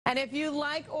And if you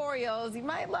like Oreos, you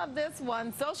might love this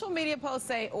one. Social media posts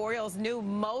say Oreo's new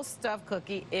Most Stuf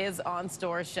cookie is on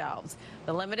store shelves.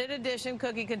 The limited edition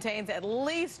cookie contains at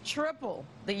least triple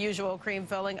the usual cream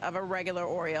filling of a regular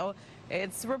Oreo.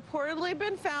 It's reportedly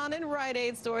been found in Rite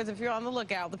Aid stores if you're on the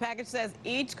lookout. The package says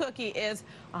each cookie is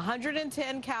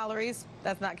 110 calories.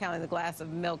 That's not counting the glass of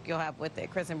milk you'll have with it.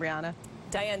 Chris and Brianna.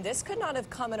 Diane, this could not have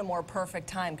come at a more perfect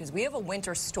time because we have a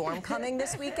winter storm coming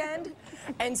this weekend,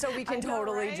 and so we can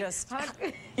totally just,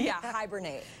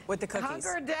 hibernate with the cookies.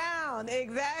 Hunker down,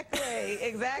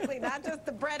 exactly. Not just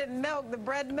the bread and milk, the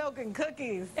bread, milk, and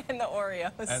cookies. And the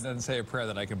Oreos. And then say a prayer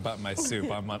that I can button my suit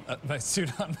on Monday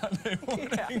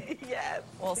morning. Yes.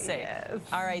 We'll see. Yes,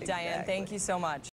 All right, Diane, thank you so much.